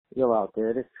Yo, out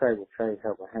there, this Trey with Trey's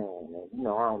Helping Hand, man. You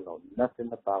know, I don't know nothing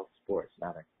about sports,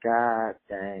 not a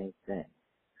goddamn thing.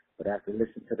 But after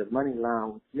listening to the money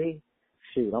line with me,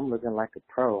 shoot, I'm looking like a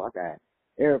pro. I got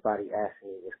everybody asking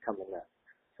me what's coming up.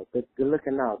 So good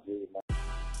looking out, G, man.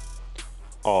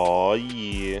 Oh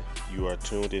yeah, you are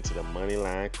tuned into the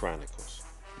Moneyline Chronicles.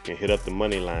 You can hit up the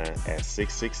Moneyline at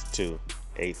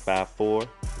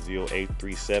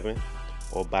 662-854-0837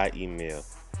 or by email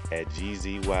at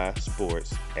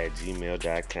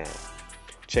gzysports@gmail.com.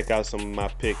 Check out some of my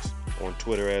picks on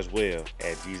Twitter as well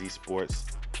at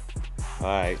gzsports.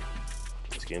 Alright,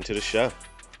 let's get into the show.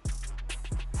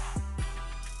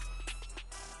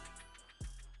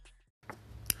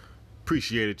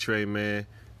 Appreciate it, Trey, man.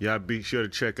 Y'all be sure to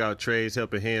check out Trey's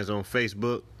Helping Hands on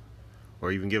Facebook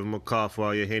or even give him a call for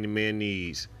all your handyman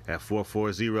needs at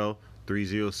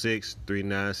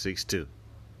 440-306-3962.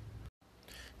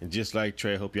 And just like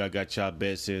Trey, hope y'all got y'all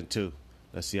bets in too.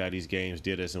 Let's see how these games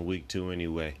did us in week 2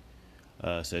 anyway.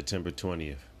 September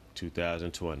 20th,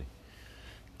 2020.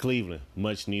 Cleveland,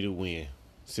 much needed win.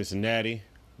 Cincinnati,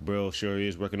 Burrow sure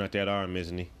is working out that arm,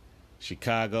 isn't he?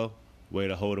 Chicago, way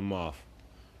to hold him off.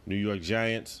 New York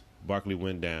Giants, Barkley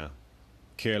went down.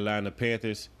 Carolina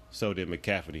Panthers, so did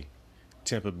McCaffrey.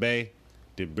 Tampa Bay,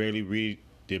 did Brady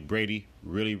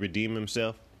really redeem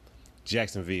himself?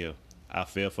 Jacksonville, I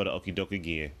fell for the okie doke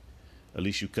again. At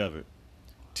least you covered.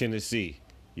 Tennessee,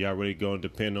 y'all really going to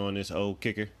depend on this old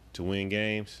kicker to win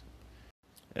games?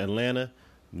 Atlanta,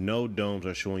 no domes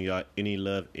are showing y'all any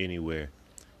love anywhere.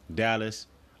 Dallas,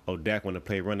 Dak want to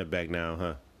play running back now,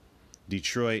 huh?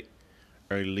 Detroit,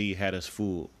 early lead had us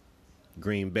fooled.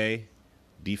 Green Bay,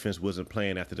 defense wasn't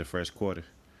playing after the first quarter.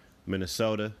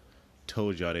 Minnesota,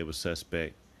 told y'all they were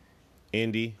suspect.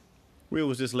 Indy, where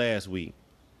was this last week?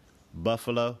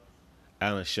 Buffalo,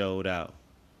 Allen showed out.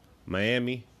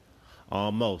 Miami,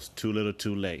 almost too little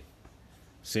too late.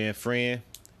 San Fran,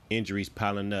 injuries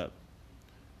piling up.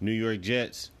 New York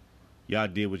Jets, y'all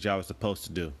did what y'all was supposed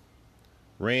to do.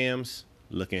 Rams,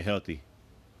 looking healthy.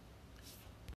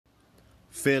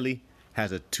 Philly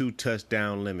has a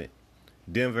 2-touchdown limit.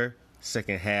 Denver,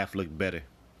 second half looked better.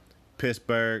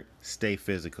 Pittsburgh, stay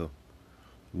physical.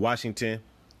 Washington,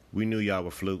 we knew y'all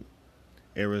were fluke.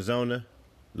 Arizona,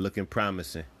 looking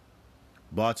promising.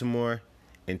 Baltimore,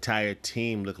 entire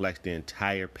team looked like the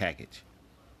entire package.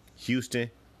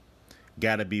 Houston,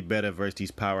 gotta be better versus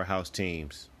these powerhouse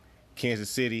teams. Kansas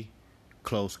City,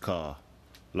 close call.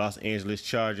 Los Angeles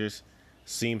Chargers,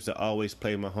 seems to always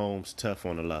play Mahomes tough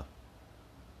on the low.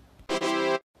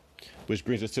 Which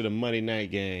brings us to the Monday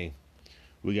night game.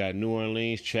 We got New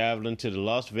Orleans traveling to the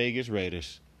Las Vegas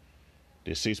Raiders.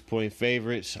 They're 6-point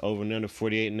favorites, over and under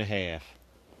 48.5.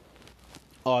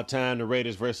 All time, the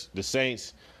Raiders versus the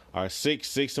Saints are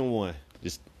 6-1.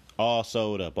 Just all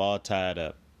sold up, all tied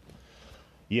up.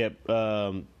 Yep,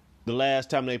 the last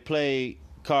time they played,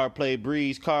 Carr played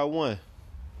Breeze. Carr won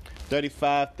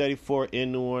 35-34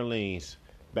 in New Orleans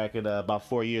back at about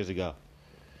 4 years ago.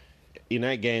 In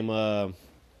that game,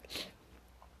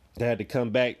 they had to come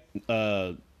back.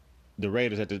 The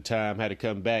Raiders at the time had to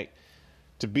come back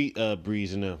to beat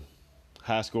Breeze and them.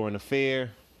 High-scoring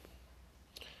affair.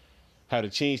 How the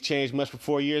Chiefs changed much from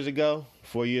 4 years ago?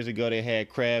 4 years ago, they had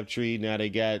Crabtree. Now they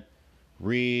got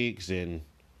Riggs, and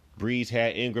Breeze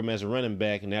had Ingram as a running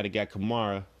back, and now they got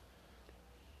Kamara.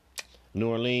 New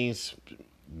Orleans,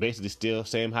 basically still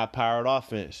same high-powered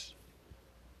offense.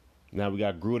 Now we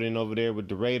got Gruden over there with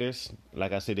the Raiders.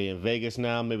 Like I said, they're in Vegas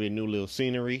now. Maybe a new little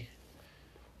scenery.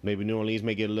 Maybe New Orleans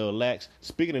may get a little lax.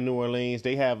 Speaking of New Orleans,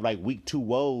 they have like week 2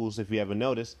 woes, if you ever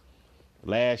noticed.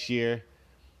 Last year,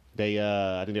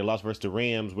 I think they lost versus the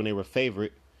Rams when they were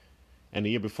favorite. And the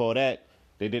year before that,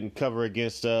 they didn't cover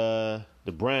against the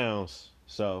Browns.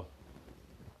 So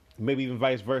maybe even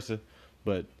vice versa.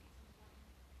 But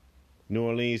New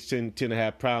Orleans tend to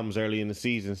have problems early in the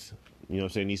seasons. You know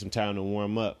what I'm saying? Need some time to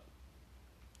warm up.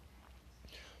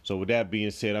 So with that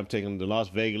being said, I'm taking the Las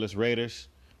Vegas Raiders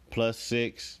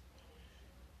 +6.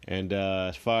 And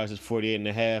as far as this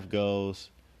 48.5 goes,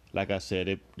 like I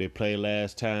said, they played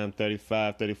last time.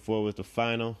 35-34 was the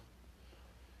final.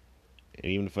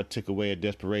 And even if I took away a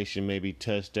desperation, maybe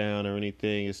touchdown or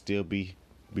anything, it'd still be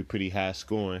pretty high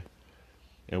scoring.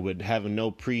 And with having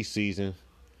no preseason,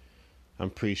 I'm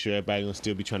pretty sure everybody's gonna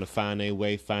still be trying to find their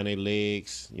way, find their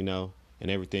legs, you know,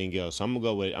 and everything else. So I'm gonna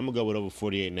go with over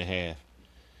 48.5.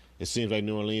 It seems like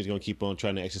New Orleans is gonna keep on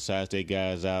trying to exercise their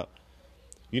guys out.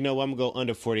 You know what? I'm gonna go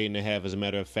under 48.5. As a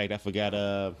matter of fact, I forgot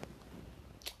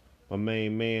my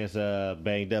main man's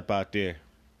banged up out there.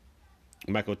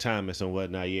 Michael Thomas and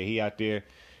whatnot. Yeah, he out there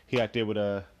with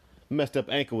a messed up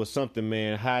ankle or something,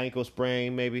 man. High ankle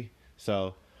sprain maybe.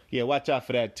 So Yeah, watch out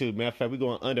for that too. Matter of fact, we're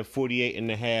going under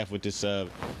 48.5 with this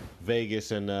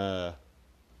Vegas and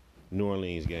New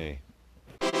Orleans game.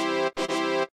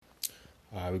 All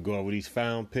right, we're going with these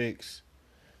found picks.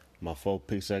 My 4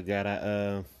 picks I got.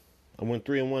 I went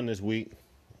 3-1 this week.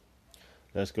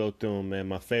 Let's go through them, man.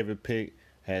 My favorite pick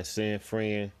had San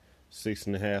Fran,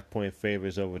 6.5 point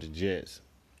favorites over the Jets.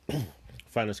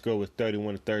 Final score was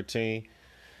 31-13.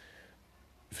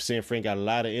 San Fran got a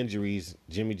lot of injuries.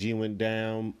 Jimmy G went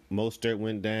down. Mostert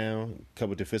went down. A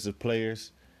couple defensive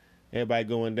players. Everybody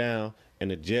going down.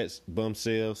 And the Jets, bum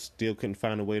selves, still couldn't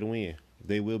find a way to win.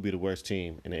 They will be the worst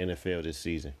team in the NFL this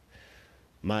season.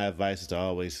 My advice is to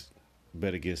always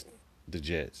bet against the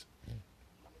Jets.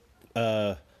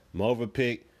 My over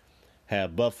pick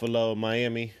had Buffalo,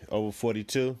 Miami, over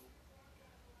 42.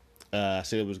 I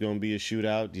said it was going to be a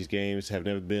shootout. These games have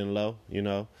never been low, you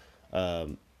know.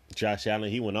 Josh Allen,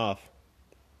 he went off.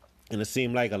 And it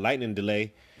seemed like a lightning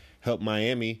delay helped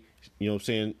Miami, you know what I'm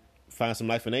saying, find some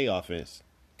life in their offense.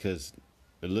 Because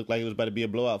it looked like it was about to be a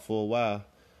blowout for a while.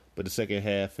 But the second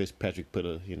half, Fitzpatrick put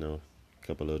a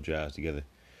couple little drives together,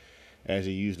 as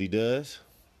he usually does.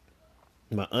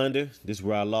 My under, this is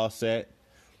where I lost at.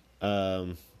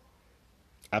 I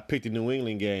picked the New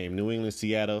England game, New England,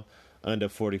 Seattle, under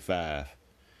 45.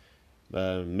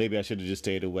 Maybe I should have just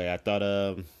stayed away. I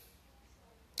thought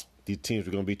these teams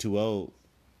were going to be too old.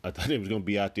 I thought it was going to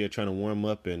be out there trying to warm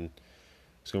up, and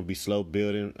it's going to be slow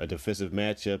building, a defensive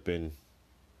matchup, and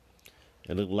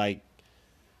it looked like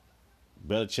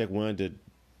Belichick wanted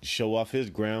to show off his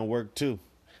groundwork too.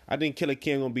 I think Killer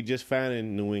Cam going to be just fine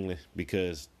in New England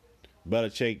because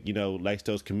Belichick, you know, likes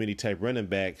those committee-type running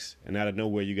backs, and out of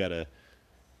nowhere you got a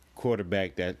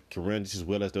quarterback that can run just as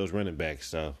well as those running backs.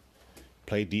 So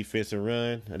play defense and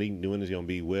run. I think New England's going to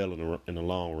be well in the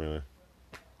long run.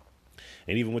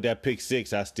 And even with that pick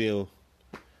six, I still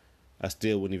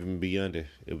wouldn't even be under.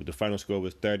 The final score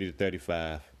was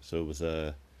 30-35, so it was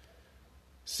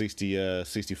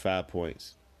 65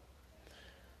 points.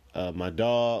 My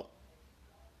dog,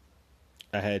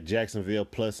 I had Jacksonville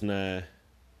 +9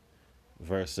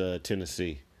 versus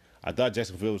Tennessee. I thought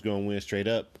Jacksonville was going to win straight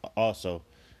up also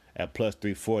at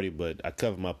 +340, but I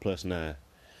covered my +9.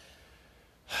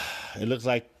 It looks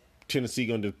like Tennessee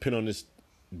going to depend on this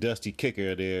dusty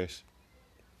kicker of theirs.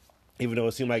 Even though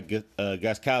it seemed like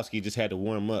Gostkowski just had to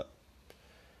warm up.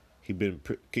 He'd been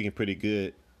kicking pretty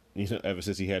good, you know, ever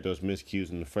since he had those miscues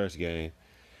in the first game.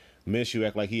 Minshew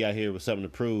act like he out here with something to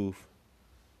prove.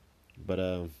 But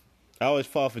I always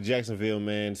fall for Jacksonville,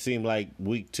 man. It seemed like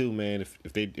week 2, man,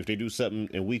 if they do something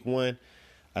in week 1,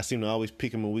 I seem to always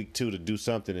pick them in week 2 to do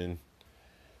something. And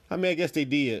I mean, I guess they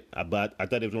did. But I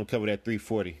thought they was going to cover that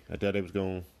 340. I thought they was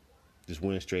going to just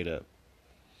win straight up.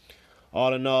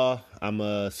 All in all, I'm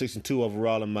 6-2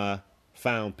 overall in my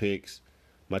found picks.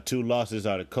 My 2 losses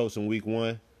are the Colts in week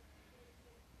 1,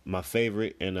 my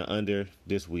favorite, and the under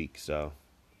this week. So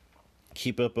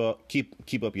keep up,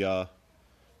 y'all.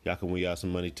 Y'all can win y'all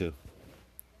some money too.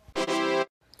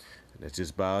 That's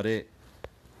just about it.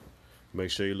 Make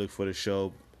sure you look for the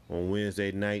show on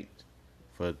Wednesday night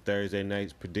for Thursday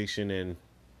night's prediction and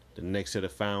the next set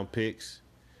of found picks.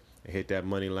 And hit that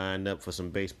money line up for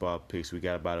some baseball picks. We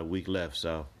got about a week left,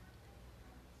 so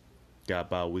got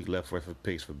about a week left worth of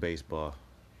picks for baseball.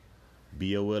 Be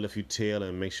your will if you tell,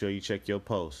 and make sure you check your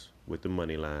posts with the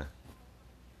money line.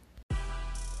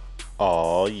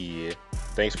 Oh yeah.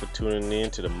 Thanks for tuning in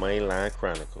to the Moneyline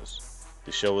Chronicles.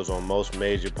 The show is on most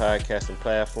major podcasting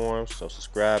platforms, so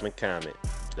subscribe and comment.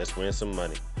 Let's win some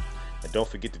money. And don't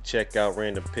forget to check out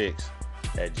Random Picks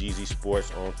at GZ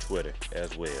Sports on Twitter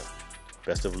as well.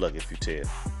 Best of luck if you tell.